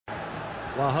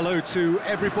Well, hello to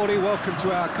everybody. Welcome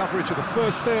to our coverage of the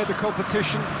first day of the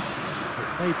competition.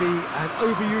 It may be an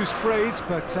overused phrase,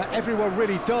 but everyone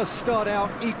really does start out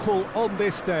equal on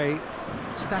this day.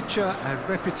 Stature and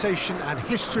reputation and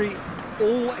history,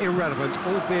 all irrelevant,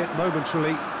 albeit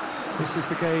momentarily. This is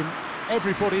the game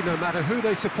everybody, no matter who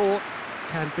they support,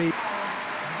 can be.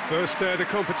 First day of the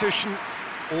competition,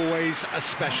 always a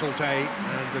special day,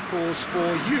 and a cause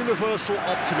for universal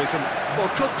optimism. Well,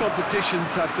 cup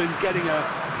competitions have been getting a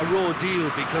raw deal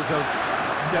because of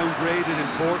downgraded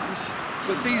importance,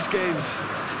 but these games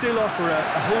still offer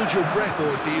a hold-your-breath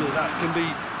ordeal that can be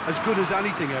as good as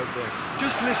anything out there.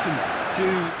 Just listen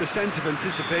to the sense of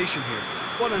anticipation here.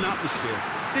 What an atmosphere.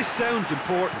 This sounds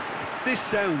important. This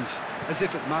sounds as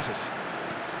if it matters.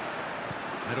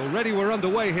 And already we're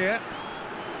underway here.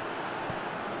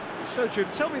 So, Jim,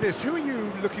 tell me this, who are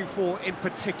you looking for in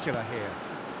particular here?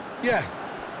 Yeah,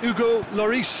 Hugo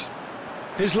Lloris.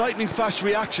 His lightning-fast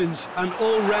reactions and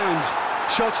all-round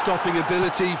shot-stopping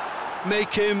ability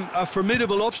make him a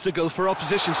formidable obstacle for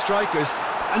opposition strikers.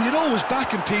 And you'd always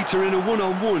back him, Peter, in a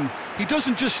one-on-one. He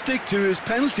doesn't just stick to his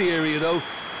penalty area, though.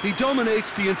 He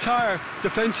dominates the entire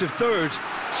defensive third,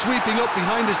 sweeping up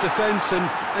behind his defence and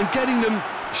getting them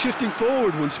shifting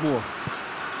forward once more.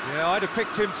 Yeah, I'd have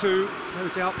picked him too. No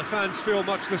doubt the fans feel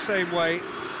much the same way.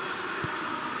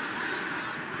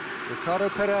 Ricardo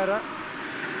Pereira.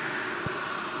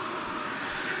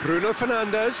 Bruno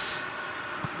Fernandes.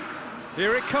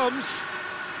 Here it comes.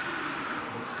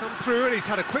 It's come through and he's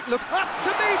had a quick look up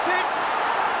to meet it!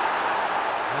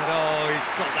 And oh, he's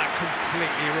got that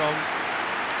completely wrong.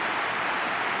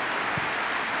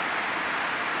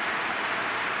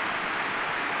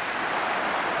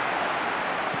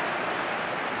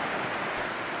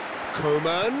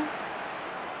 Coman.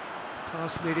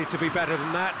 Pass needed to be better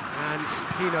than that, and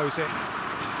he knows it.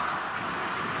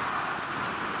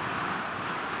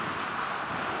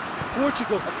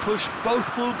 Portugal have pushed both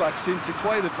fullbacks into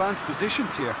quite advanced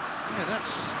positions here. Yeah,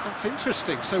 that's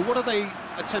interesting. So what are they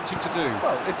attempting to do?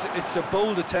 Well, it's a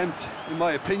bold attempt, in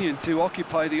my opinion, to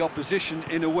occupy the opposition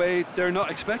in a way they're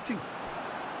not expecting.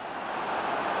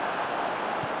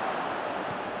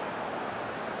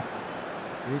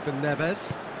 Ruben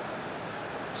Neves.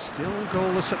 Still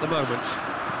goalless at the moment.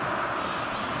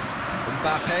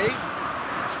 Mbappe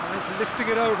tries lifting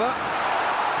it over.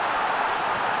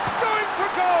 Going for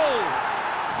goal!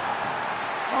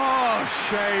 Oh,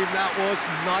 shame, that was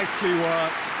nicely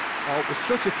worked. Oh, it was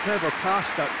such a clever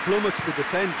pass that plummets the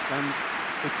defence, and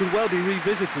it could well be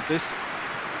revisited, this.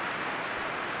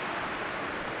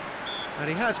 And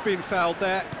he has been fouled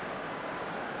there.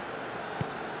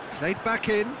 Played back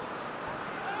in.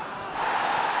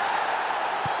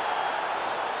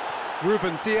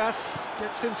 Ruben Dias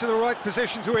gets into the right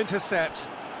position to intercept.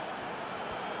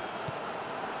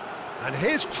 And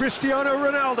here's Cristiano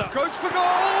Ronaldo. Goes for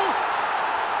goal!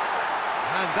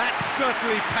 And that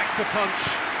certainly packed a punch.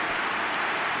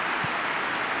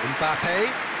 Mbappe.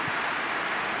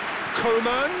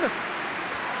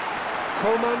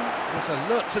 Coman was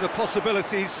alert to the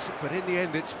possibilities, but in the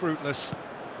end it's fruitless.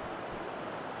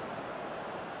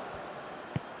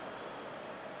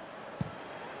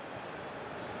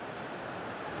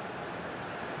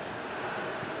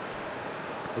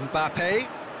 Mbappe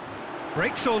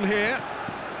breaks on here.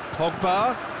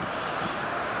 Pogba.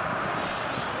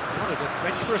 What an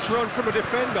adventurous run from a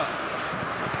defender.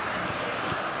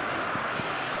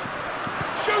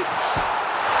 Shoots!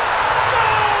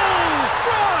 Goal!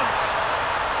 France!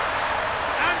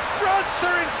 And France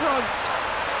are in front.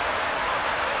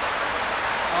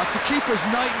 Oh, it's a keeper's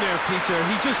nightmare, Peter.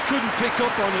 He just couldn't pick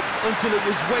up on it until it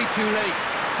was way too late,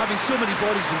 having so many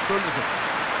bodies in front of him.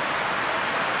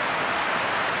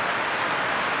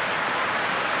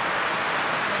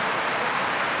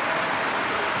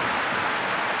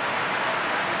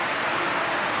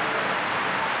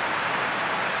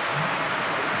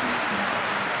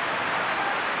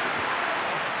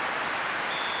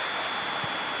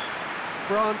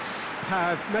 France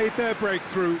have made their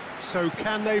breakthrough, so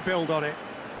can they build on it?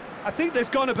 I think they've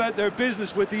gone about their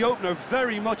business with the opener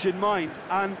very much in mind,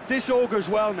 and this augurs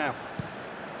well now.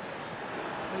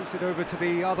 Plays it over to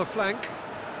the other flank.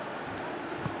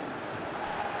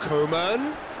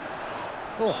 Coman.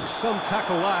 Oh, some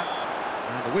tackle that.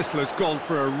 And the whistler's gone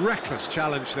for a reckless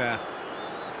challenge there.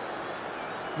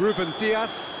 Ruben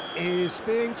Dias is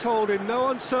being told in no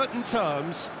uncertain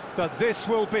terms that this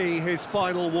will be his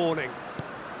final warning.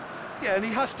 Yeah, and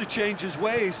he has to change his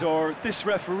ways, or this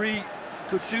referee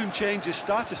could soon change his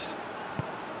status.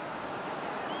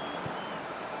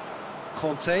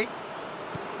 Conte.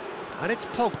 And it's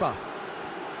Pogba.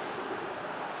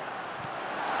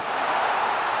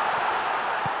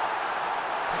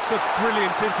 That's a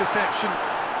brilliant interception.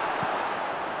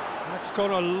 That's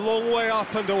gone a long way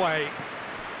up and away.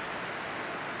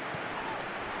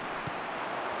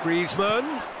 Griezmann.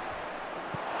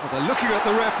 Well, they're looking at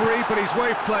the referee, but he's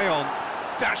waved play on.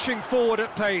 Dashing forward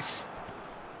at pace.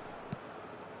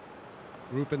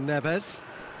 Ruben Neves.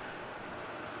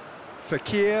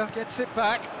 Fekir gets it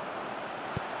back.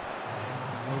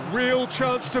 A real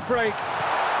chance to break.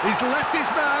 He's left his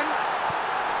man.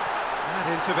 That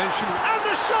intervention, and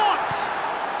the shot!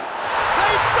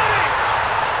 They've done it!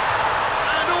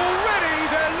 And already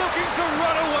they're looking to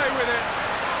run away with it.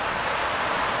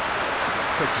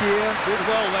 Fekir did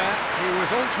well there. He was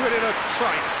onto it in a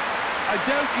trice. I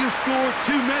doubt he'll score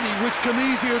too many, which come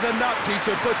easier than that,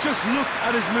 Peter, but just look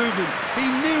at his movement. He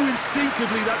knew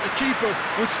instinctively that the keeper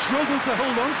would struggle to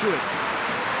hold on to it.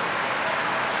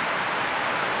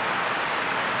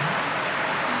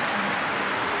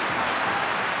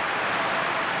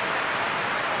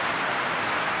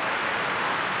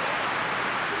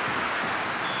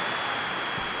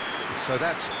 So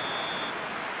that's...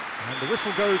 And the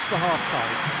whistle goes for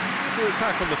half-time. Do it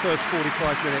back on the first 45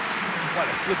 minutes. Well,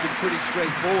 it's looking pretty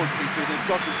straightforward, Peter. They've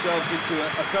got themselves into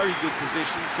a very good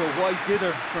position, so why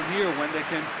dither from here when they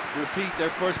can repeat their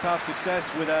first half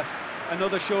success with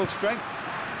another show of strength?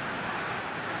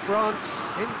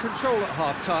 France in control at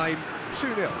half-time,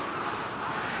 2-0.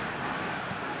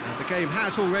 And the game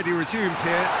has already resumed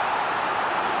here.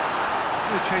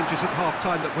 No changes at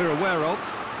half-time that we're aware of.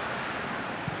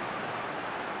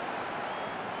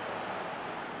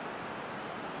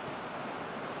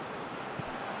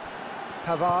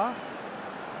 Pavard,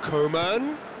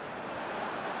 Coman,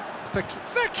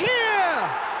 Fekir!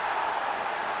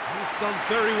 He's done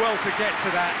very well to get to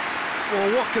that. Well,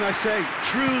 what can I say?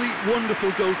 Truly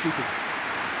wonderful goalkeeping.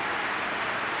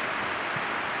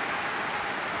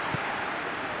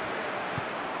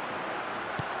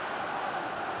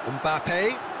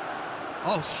 Mbappe.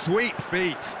 Oh, sweet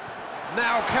feet.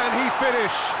 Now can he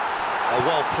finish? Oh,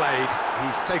 well played.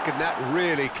 He's taken that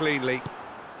really cleanly.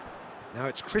 Now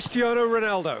it's Cristiano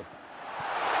Ronaldo.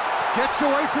 Gets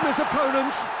away from his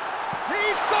opponents.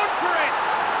 He's gone for it!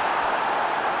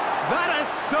 That has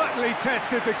certainly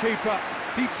tested the keeper.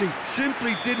 Pizzi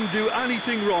simply didn't do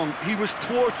anything wrong. He was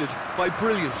thwarted by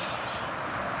brilliance.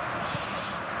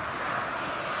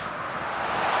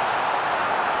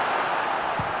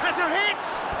 Has a hit!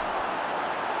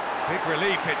 Big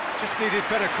relief, it just needed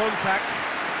better contact.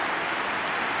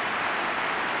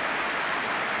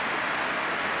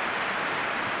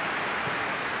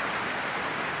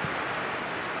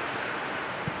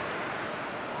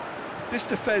 This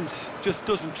defence just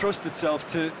doesn't trust itself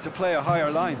to play a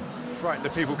higher line. Frighten the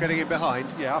people getting in behind.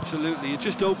 Yeah, absolutely. It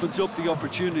just opens up the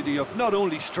opportunity of not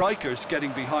only strikers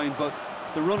getting behind, but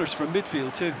the runners from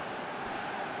midfield too.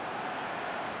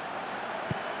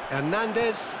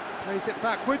 Hernandez plays it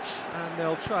backwards, and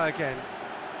they'll try again.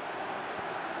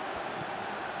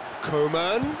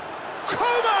 Coman!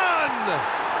 Coman!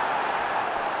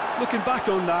 Looking back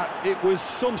on that, it was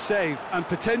some save and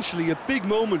potentially a big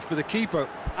moment for the keeper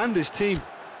and his team.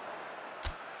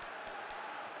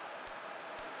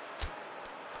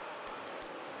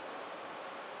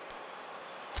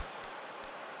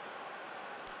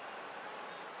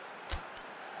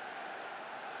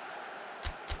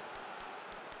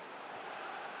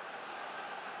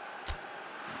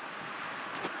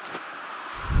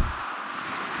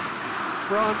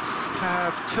 France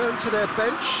have turned to their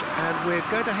bench, and we're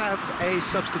going to have a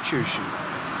substitution.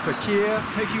 Fekir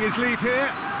taking his leave here,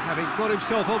 having got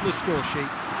himself on the score sheet.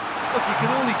 Look, you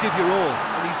can only give your all,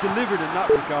 and he's delivered in that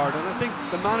regard, and I think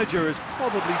the manager has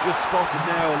probably just spotted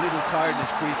now a little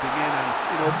tiredness creeping in,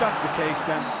 and, if that's the case,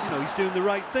 then, he's doing the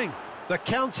right thing. The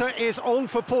counter is on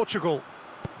for Portugal.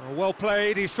 Oh, well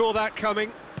played, he saw that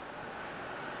coming.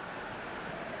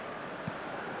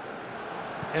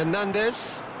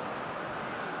 Hernandez.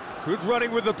 Good running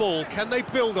with the ball, can they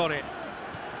build on it?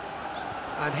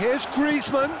 And here's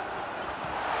Griezmann.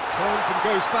 Turns and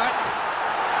goes back.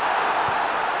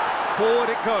 Forward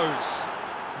it goes.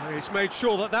 He's made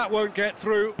sure that that won't get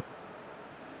through.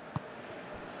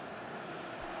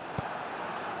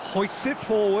 Hoists it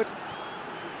forward.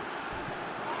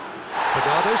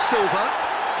 Bernardo Silva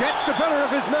gets the better of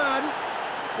his man.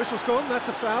 Whistle's gone, that's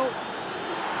a foul.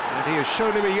 And he has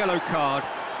shown him a yellow card.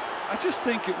 I just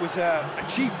think it was a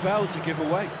cheap foul to give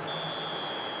away.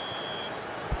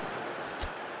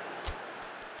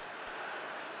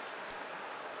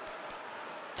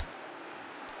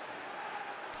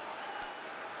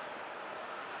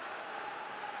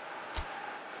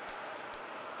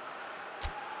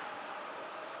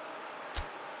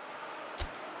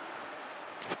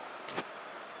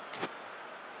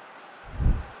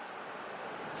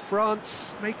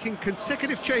 France making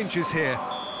consecutive changes here.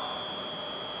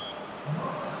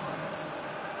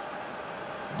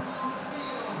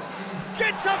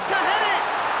 Gets up to head it!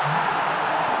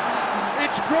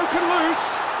 It's broken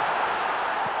loose.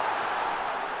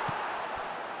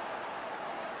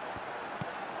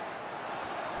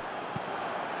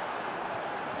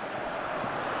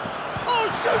 Oh,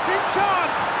 shooting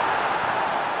chance!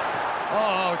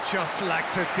 Oh, just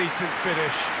lacked a decent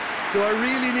finish. Do I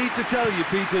really need to tell you,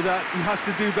 Peter, that he has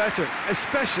to do better,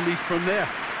 especially from there?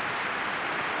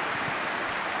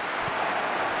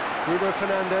 Bruno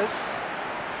Fernandes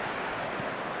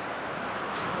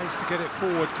tries to get it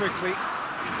forward quickly.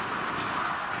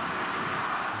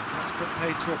 That's put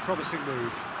paid to a promising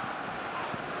move.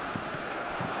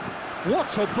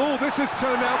 What a ball this has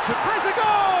turned out to... Has a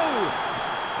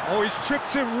goal! Oh, he's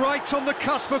tripped him right on the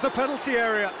cusp of the penalty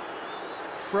area.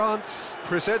 France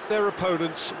present their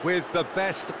opponents with the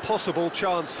best possible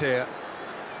chance here.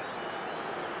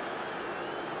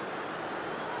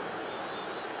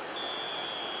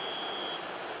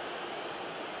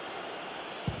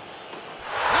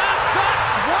 And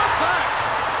that's one back!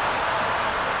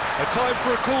 A time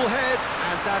for a cool head,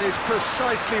 and that is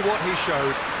precisely what he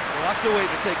showed. Well, that's the way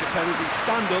to take a penalty.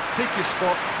 Stand up, pick your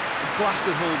spot, and blast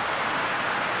it home.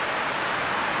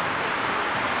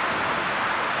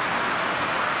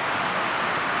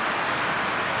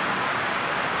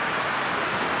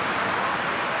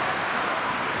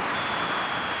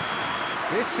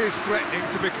 This is threatening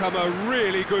to become a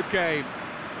really good game.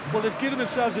 Well, they've given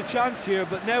themselves a chance here,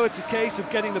 but now it's a case of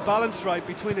getting the balance right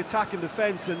between attack and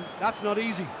defence, and that's not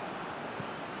easy.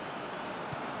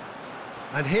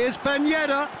 And here's Ben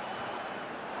Yedder.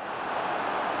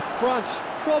 France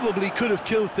probably could have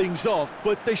killed things off,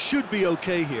 but they should be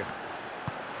okay here.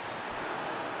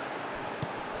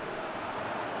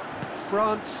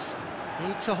 France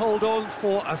need to hold on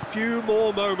for a few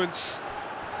more moments.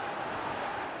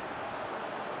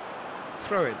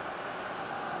 Throw in.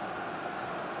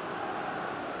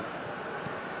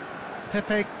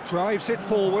 Pepe drives it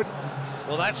forward.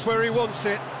 Well, that's where he wants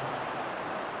it.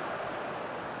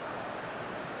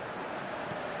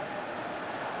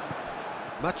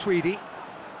 Matuidi.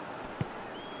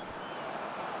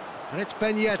 And it's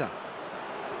Ben Yedder.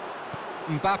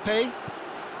 Mbappe.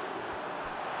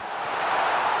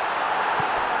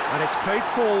 And it's played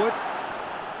forward.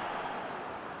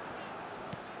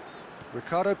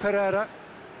 Ricardo Pereira.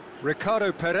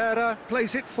 Ricardo Pereira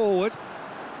plays it forward.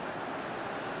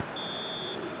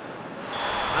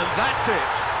 And that's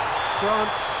it.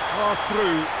 France are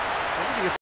through.